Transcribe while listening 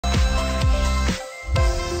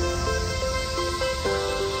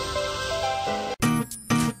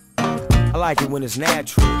like it when it's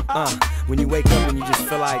natural. When you wake up and you just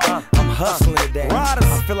feel like I'm hustling today.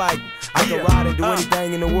 I feel like I can ride and do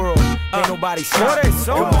anything in the world. Ain't nobody stop me.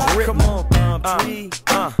 Come on, palm tree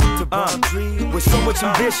to palm tree. With so much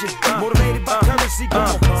ambition, motivated by currency. Come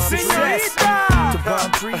on, success to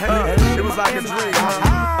palm tree. It was like a dream.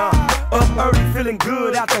 Up early, feeling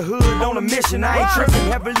good, out the hood, on a mission. I ain't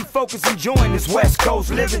tripping, heavily focused, enjoying this West Coast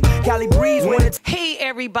living. Cali breeze when it's... Hey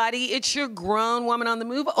everybody, it's your grown woman on the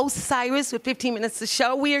move, Osiris, with 15 minutes to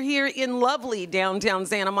show. We are here in lovely downtown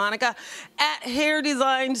Santa Monica at Hair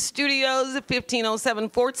Design Studios at 1507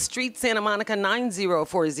 4th Street, Santa Monica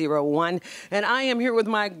 90401. And I am here with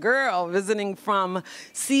my girl visiting from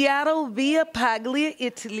Seattle via Paglia,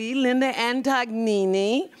 Italy, Linda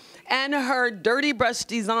Antognini, and her Dirty Brush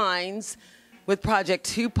Designs with Project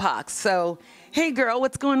Tupac. So, hey girl,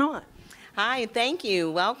 what's going on? Hi, thank you.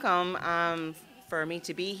 Welcome for me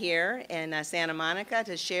to be here in Santa Monica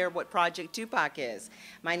to share what Project Tupac is.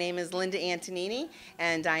 My name is Linda Antognini,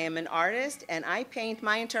 and I am an artist, and I paint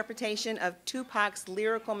my interpretation of Tupac's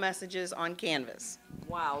lyrical messages on canvas.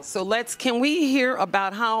 Wow. So can we hear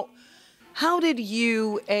about how did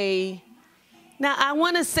you now I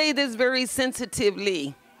want to say this very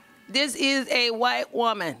sensitively. This is a white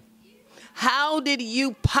woman. How did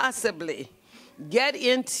you possibly get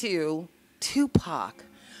into Tupac?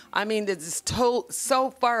 I mean, it's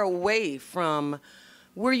so far away from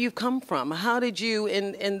where you've come from. How did you,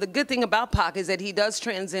 and the good thing about Pac is that he does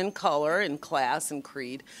transcend color and class and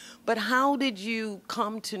creed, but how did you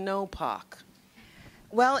come to know Pac?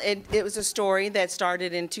 Well, it was a story that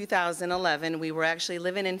started in 2011. We were actually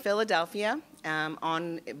living in Philadelphia,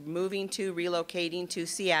 relocating to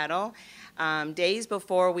Seattle. Days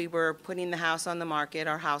before we were putting the house on the market,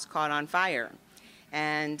 our house caught on fire.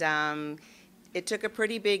 And it took a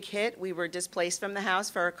pretty big hit. We were displaced from the house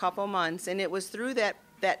for a couple months, and it was through that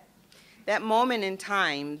moment in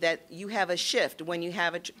time that you have a shift when you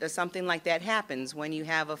have something like that happens, when you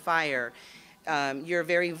have a fire. You're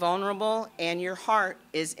very vulnerable, and your heart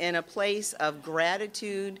is in a place of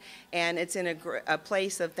gratitude, and it's in a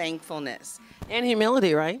place of thankfulness. And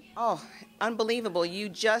humility, right? Oh, unbelievable. You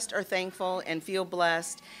just are thankful and feel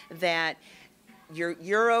blessed that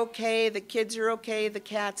you're okay, the kids are okay, the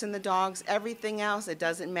cats and the dogs, everything else, it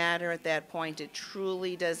doesn't matter at that point. It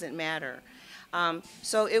truly doesn't matter.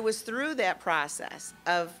 So it was through that process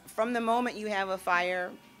of, from the moment you have a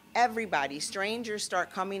fire, everybody, strangers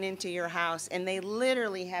start coming into your house, and they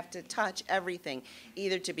literally have to touch everything,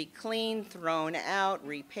 either to be cleaned, thrown out,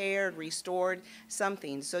 repaired, restored,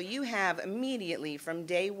 something. So you have immediately from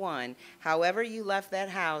day one, however you left that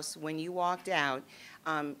house when you walked out,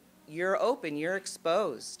 you're open, you're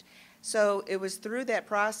exposed. So it was through that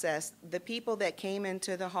process, the people that came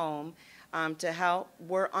into the home to help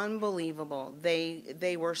were unbelievable.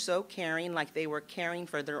 They were so caring, like they were caring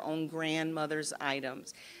for their own grandmother's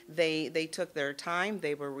items. They took their time,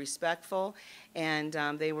 they were respectful, and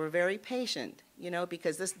they were very patient, you know,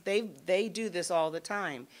 because they do this all the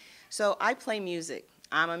time. So I play music.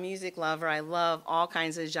 I'm a music lover. I love all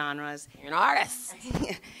kinds of genres. You're an artist.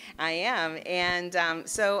 I am, and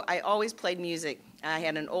so I always played music. I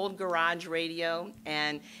had an old garage radio,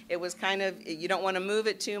 and it was kind of, you don't want to move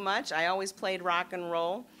it too much. I always played rock and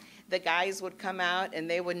roll. The guys would come out, and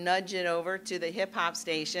they would nudge it over to the hip-hop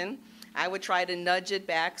station. I would try to nudge it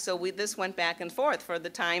back, so this went back and forth for the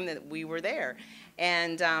time that we were there.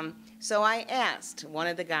 And so I asked one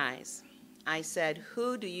of the guys, I said,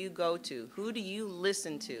 who do you go to? Who do you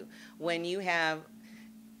listen to when you have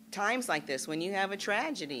times like this, when you have a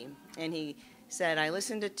tragedy? And he said, I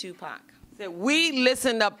listen to Tupac. We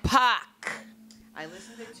listen to Pac. I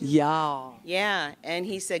listen to Tupac. Y'all. Yeah, and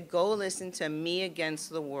he said, go listen to Me Against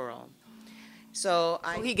the World. So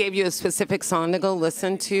he gave you a specific song to go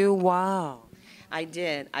listen to? Wow. I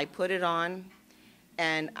did. I put it on,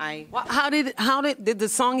 and How did the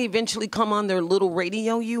song eventually come on their little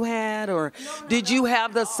radio you had, or did you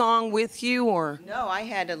have the song with you, or? No, I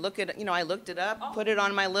had to look it. You know, I looked it up, put it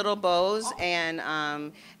on my little Bose,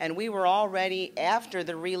 and we were all ready after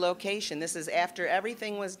the relocation. This is after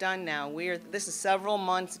everything was done. Now this is several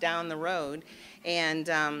months down the road, and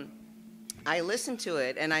I listened to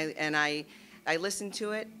it, and I listened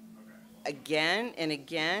to it again and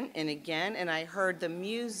again and again, and I heard the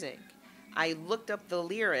music. I looked up the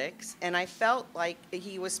lyrics, and I felt like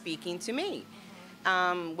he was speaking to me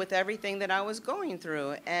with everything that I was going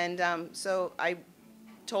through. And so I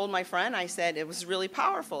told my friend, I said, it was really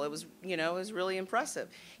powerful. It was, you know, it was really impressive.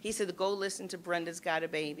 He said, go listen to Brenda's Got a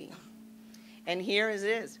Baby. And here it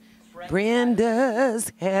is.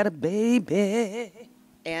 Brenda's had a baby.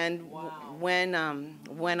 And wow.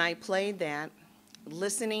 When I played that,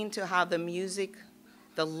 listening to how the music,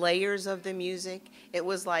 the layers of the music, it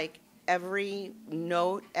was like every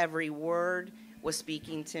note, every word was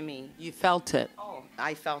speaking to me. You felt it. Oh,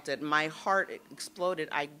 I felt it. My heart exploded.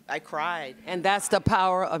 I cried. And that's the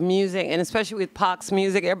power of music, and especially with Pac's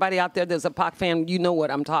music. Everybody out there that's a Pac fan, you know what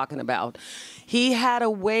I'm talking about. He had a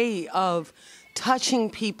way of touching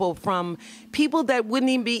people, from people that wouldn't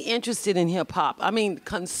even be interested in hip-hop. I mean,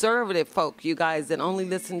 conservative folk, you guys, that only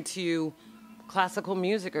listen to classical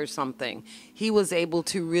music or something. He was able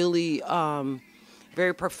to really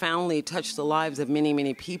very profoundly touch the lives of many,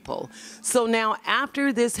 many people. So now,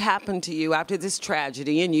 after this happened to you, after this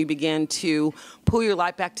tragedy, and you began to pull your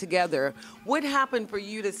life back together, what happened for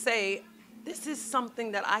you to say, this is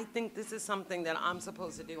something that I think this is something that I'm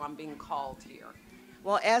supposed to do, I'm being called here?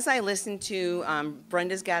 Well, as I listened to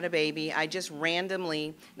Brenda's Got a Baby, I just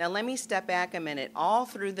randomly, now let me step back a minute, all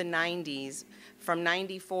through the 90s, from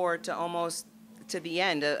 94 to almost to the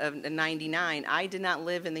end of 99, I did not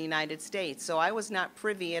live in the United States, so I was not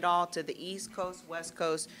privy at all to the East Coast, West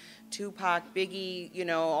Coast, Tupac, Biggie, you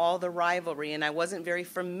know, all the rivalry, and I wasn't very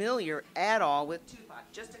familiar at all with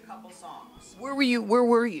Tupac, just a couple songs. Where were you? Where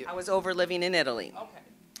were you? I was over living in Italy.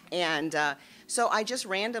 Okay. And so I just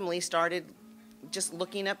randomly started just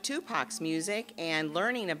looking up Tupac's music and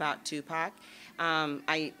learning about Tupac.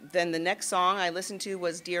 Then the next song I listened to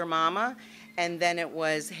was Dear Mama, and then it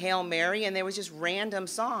was Hail Mary, and there was just random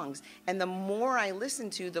songs. And the more I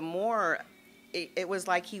listened to, the more it was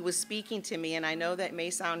like he was speaking to me. And I know that may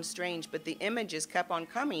sound strange, but the images kept on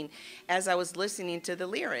coming as I was listening to the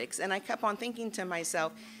lyrics. And I kept on thinking to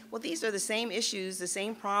myself, well, these are the same issues, the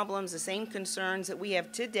same problems, the same concerns that we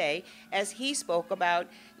have today as he spoke about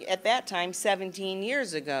at that time 17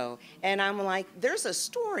 years ago. And I'm like, there's a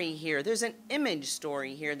story here. There's an image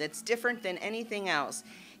story here that's different than anything else.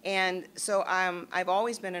 And so I've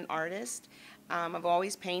always been an artist. I've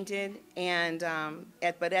always painted, and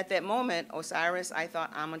but at that moment, Osiris, I thought,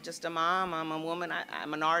 I'm just a mom, I'm a woman,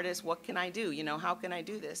 I'm an artist, what can I do? You know, how can I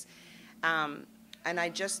do this? And I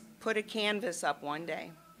just put a canvas up one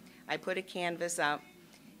day. I put a canvas up,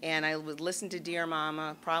 and I would listen to Dear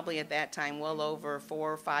Mama, probably at that time well over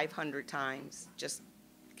 400 or 500 times, just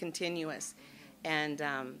continuous. And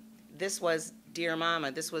this was Dear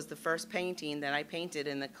Mama. This was the first painting that I painted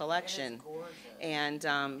in the collection. And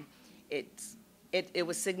it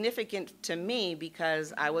was significant to me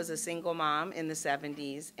because I was a single mom in the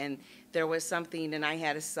 70s, and there was something, and I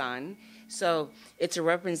had a son. So it's a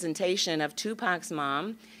representation of Tupac's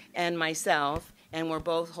mom and myself, and we're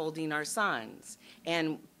both holding our sons.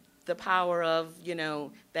 And the power of, you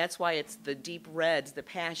know, that's why it's the deep reds, the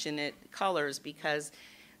passionate colors, because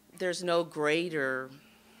there's no greater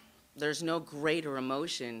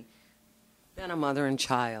emotion than a mother and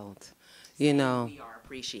child, you know. We are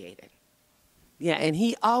appreciated. Yeah, and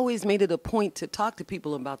he always made it a point to talk to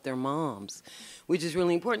people about their moms, which is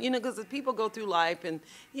really important, you know, because people go through life and,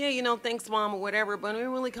 yeah, you know, thanks, Mom, or whatever, but when it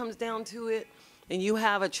really comes down to it, and you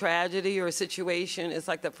have a tragedy or a situation, it's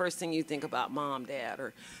like the first thing you think about, Mom, Dad,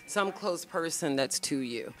 or some close person that's to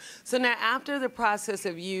you. So now, after the process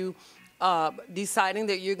of you deciding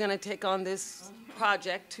that you're going to take on this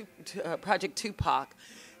project, Project Tupac,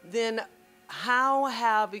 then how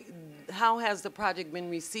has the project been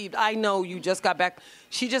received? I know you just got back.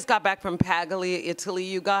 She just got back from Paglia, Italy,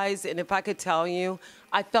 you guys. And if I could tell you,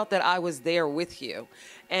 I felt that I was there with you.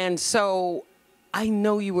 And so I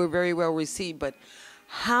know you were very well received. But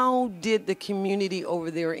how did the community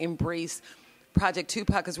over there embrace Project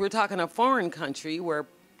Tupac? Because we're talking a foreign country where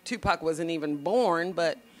Tupac wasn't even born,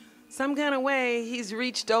 but some kind of way he's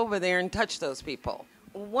reached over there and touched those people.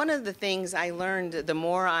 One of the things I learned, the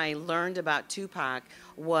more I learned about Tupac,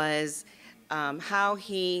 was how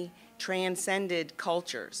he transcended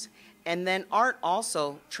cultures. And then art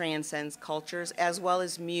also transcends cultures as well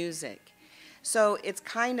as music. So it's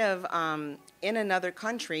kind of in another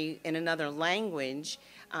country, in another language,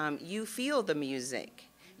 you feel the music.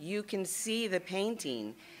 You can see the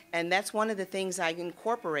painting. And that's one of the things I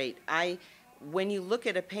incorporate. When you look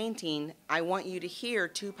at a painting, I want you to hear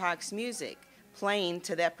Tupac's music playing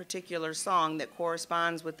to that particular song that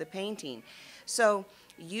corresponds with the painting. So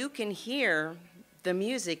you can hear the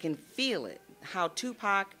music and feel it, how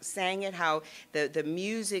Tupac sang it, how the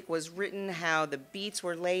music was written, how the beats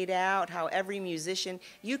were laid out, how every musician,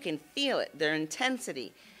 you can feel it, their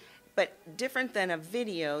intensity. But different than a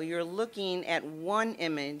video, you're looking at one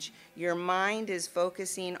image, your mind is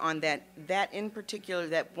focusing on that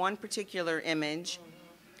one particular image,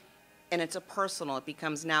 and it's it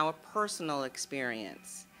becomes now a personal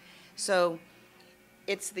experience. So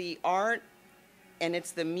it's the art and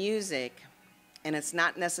it's the music And it's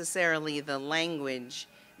not necessarily the language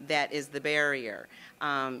that is the barrier.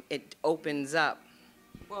 It opens up.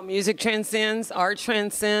 Well, music transcends, art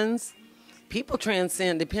transcends, people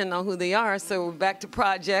transcend, depending on who they are. So back to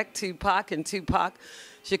Project Tupac and Tupac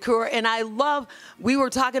Shakur. And I love, we were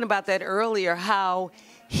talking about that earlier, how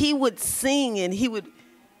he would sing and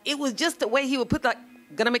it was just the way he would put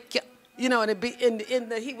gonna make you, you know, and it'd be,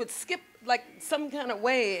 he would skip like some kind of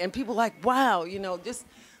way, and people like, wow, you know, just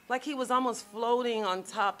like he was almost floating on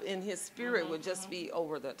top, and his spirit would just be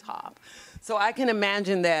over the top. So I can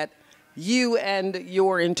imagine that you and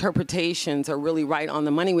your interpretations are really right on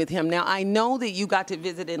the money with him. Now, I know that you got to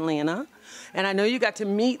visit Atlanta, and I know you got to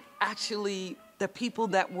meet actually the people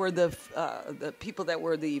that were the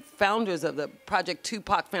founders of the Project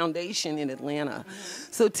Tupac Foundation in Atlanta.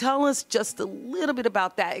 So tell us just a little bit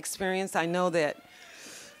about that experience. I know that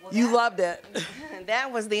you loved it.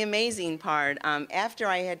 That was the amazing part. After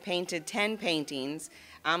I had painted 10 paintings,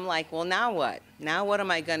 I'm like, well, now what? Now what am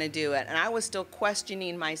I going to do? And I was still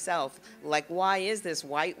questioning myself, like, why is this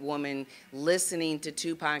white woman listening to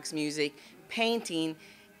Tupac's music, painting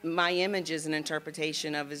my images and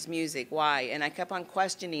interpretation of his music? Why? And I kept on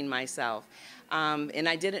questioning myself. And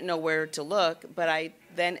I didn't know where to look, but I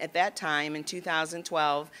then at that time in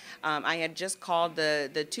 2012, I had just called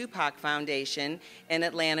the Tupac Foundation in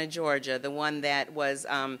Atlanta, Georgia, the one that was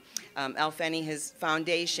Afeni, his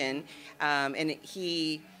foundation, and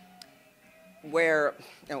he, where,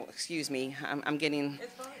 oh, excuse me, I'm getting,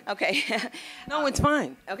 it's fine. Okay. No, it's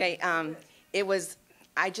fine. Okay, it was,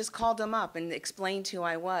 I just called them up and explained who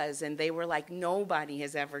I was, and they were like, nobody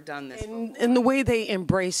has ever done this before. And the way they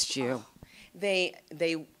embraced you. They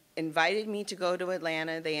invited me to go to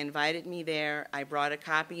Atlanta. They invited me there. I brought a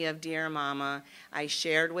copy of Dear Mama. I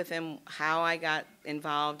shared with them how I got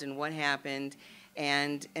involved and what happened,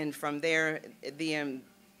 and from there, the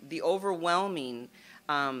overwhelming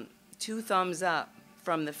 2 thumbs up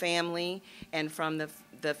from the family and from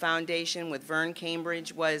the foundation with Vern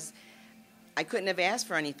Cambridge was, I couldn't have asked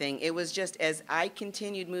for anything. It was just as I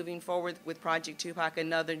continued moving forward with Project Tupac,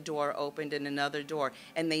 another door opened and another door,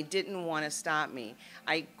 and they didn't want to stop me.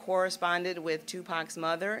 I corresponded with Tupac's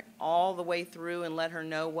mother all the way through and let her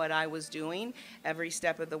know what I was doing every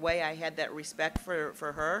step of the way. I had that respect for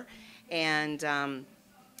her, and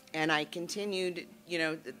I continued, you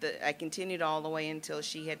know, I continued all the way until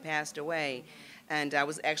she had passed away, and I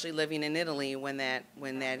was actually living in Italy when that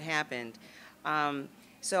happened.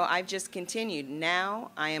 So I've just continued.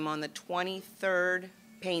 Now I am on the 23rd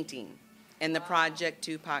painting in the Project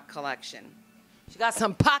Tupac collection. She got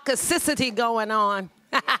some pacicity going on.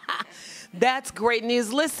 That's great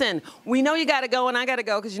news. Listen, we know you got to go and I got to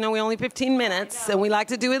go because, you know, we only 15 minutes and we like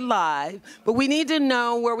to do it live. But we need to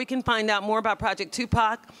know where we can find out more about Project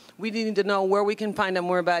Tupac. We need to know where we can find out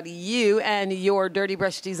more about you and your Dirty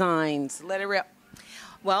Brush designs. Let it rip.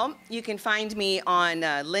 Well, you can find me on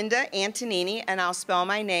Linda Antognini, and I'll spell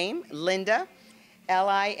my name, Linda,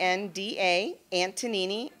 Linda,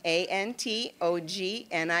 Antognini,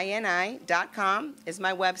 ANTOGNINI.com is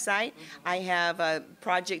my website. I have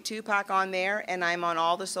Project Tupac on there, and I'm on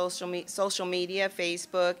all the social media,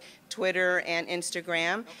 Facebook, Twitter, and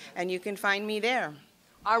Instagram, and you can find me there.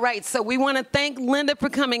 All right, so we want to thank Linda for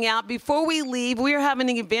coming out. Before we leave, we are having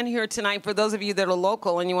an event here tonight for those of you that are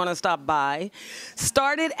local and you want to stop by.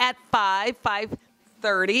 Started at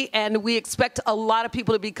 5:30, and we expect a lot of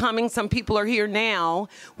people to be coming. Some people are here now.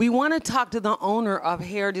 We want to talk to the owner of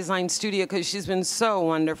Hair Design Studio because she's been so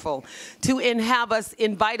wonderful to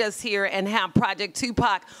invite us here and have Project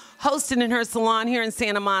Tupac hosted in her salon here in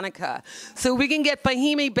Santa Monica. So we can get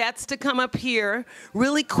Fahimeh Betts to come up here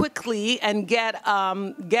really quickly and get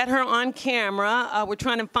her on camera. We're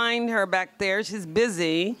trying to find her back there. She's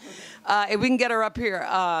busy. If we can get her up here,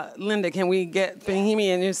 Linda, can we get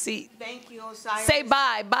Fahimeh in your seat? Thank you, Osiris. Say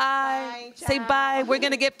bye. Bye. Ciao. Say bye. We're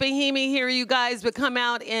going to get Fahimeh here, you guys, but come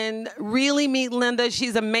out and really meet Linda.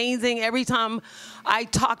 She's amazing. Every time I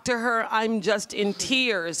talk to her, I'm just in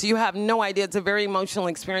tears. You have no idea. It's a very emotional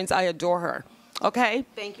experience. I adore her. Okay?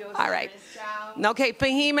 Thank you, Osiris. All right. Ciao. Okay,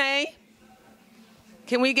 Fahimeh,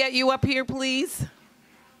 can we get you up here, please?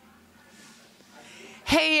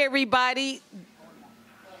 Hey, everybody.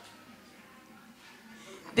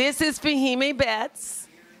 This is Fahimeh Betts.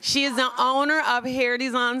 She is the owner of Hair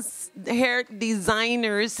Designers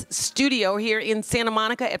Studio here in Santa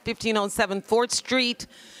Monica at 1507 4th Street,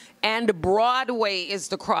 and Broadway is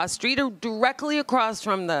the cross street, or directly across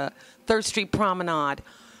from the 3rd Street Promenade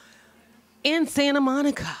in Santa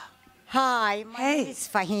Monica. Hi, my name is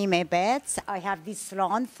Fahimeh Betts. I have this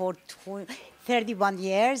salon for 31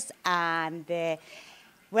 years, and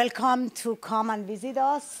welcome to come and visit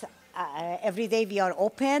us. Every day we are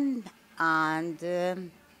open, and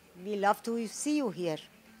we love to see you here.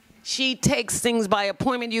 She takes things by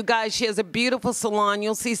appointment, you guys. She has a beautiful salon.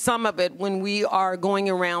 You'll see some of it when we are going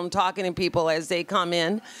around talking to people as they come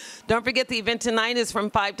in. Don't forget the event tonight is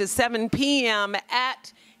from 5 to 7 p.m.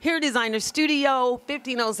 at Hair Designer Studio,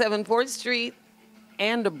 1507 4th Street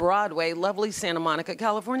and Broadway, lovely Santa Monica,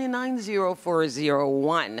 California,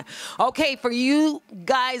 90401. Okay, for you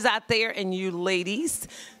guys out there and you ladies,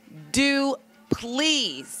 do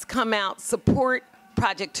please come out, support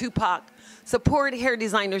Project Tupac, support Hair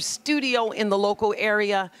Designer Studio in the local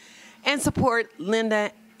area, and support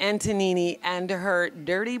Linda Antognini and her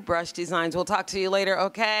Dirty Brush Designs. We'll talk to you later,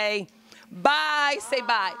 okay? Bye. Say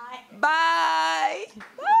bye. Bye.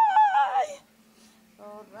 Bye.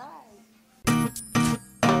 All right.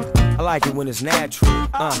 I like it when it's natural.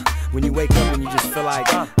 When you wake up and you just feel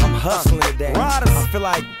like I'm hustling today. I feel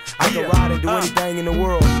like I can ride and do anything in the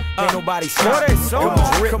world. Ain't nobody stop.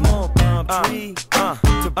 Come on, palm tree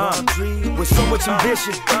to palm tree. With so much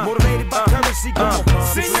ambition, motivated by currency. Come on,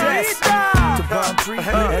 success to palm tree.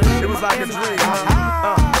 It was like a dream.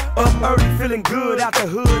 Up early, feeling good, out the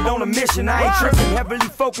hood, on a mission. I ain't tripping, heavily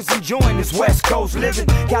focused, enjoying this West Coast living.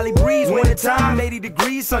 Cali breeze, winter time, 80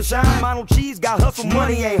 degrees, sunshine. Mono cheese, got hustle,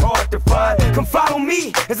 money ain't hard to find. Come follow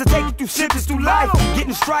me as I take you through sentence through life.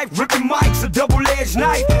 Getting striped, ripping mics, a double-edged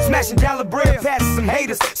knife. Smashing down the bread, passing some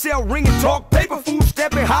haters. Sell ring and talk, paper food,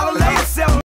 stepping, holler later. Sell